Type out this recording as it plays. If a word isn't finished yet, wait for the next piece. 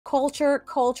culture,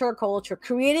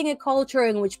 creating a culture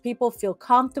in which people feel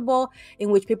comfortable, in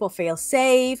which people feel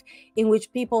safe, in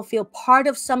which people feel part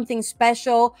of something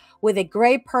special with a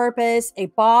great purpose, a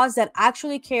boss that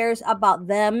actually cares about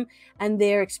them and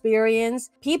their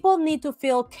experience. People need to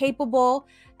feel capable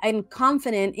and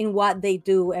confident in what they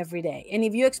do every day. And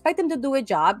if you expect them to do a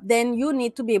job, then you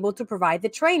need to be able to provide the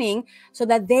training so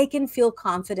that they can feel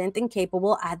confident and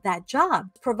capable at that job.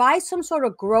 Provide some sort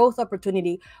of growth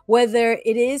opportunity, whether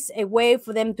it is a way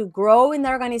for them to grow in the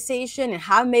organization and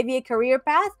have maybe a career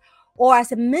path, or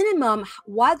as a minimum,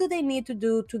 what do they need to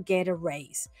do to get a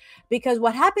raise? Because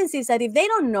what happens is that if they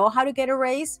don't know how to get a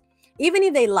raise, even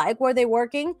if they like where they're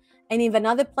working, and if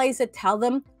another place that tell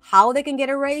them how they can get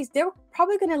a raise, they're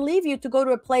probably going to leave you to go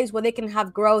to a place where they can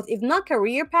have growth, if not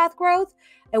career path growth,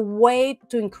 a way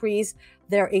to increase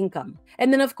their income.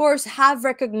 And then, of course, have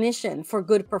recognition for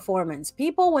good performance.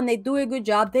 People, when they do a good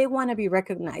job, they want to be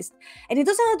recognized. And it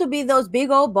doesn't have to be those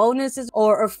big old bonuses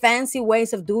or fancy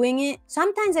ways of doing it.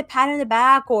 Sometimes a pat on the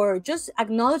back or just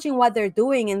acknowledging what they're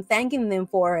doing and thanking them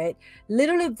for it,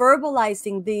 literally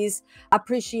verbalizing this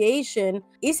appreciation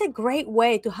is a great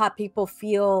way to have people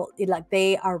feel like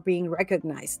they are being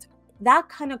recognized. That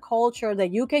kind of culture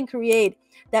that you can create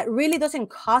that really doesn't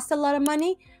cost a lot of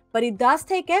money, but it does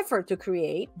take effort to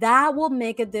create, that will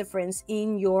make a difference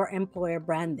in your employer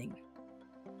branding.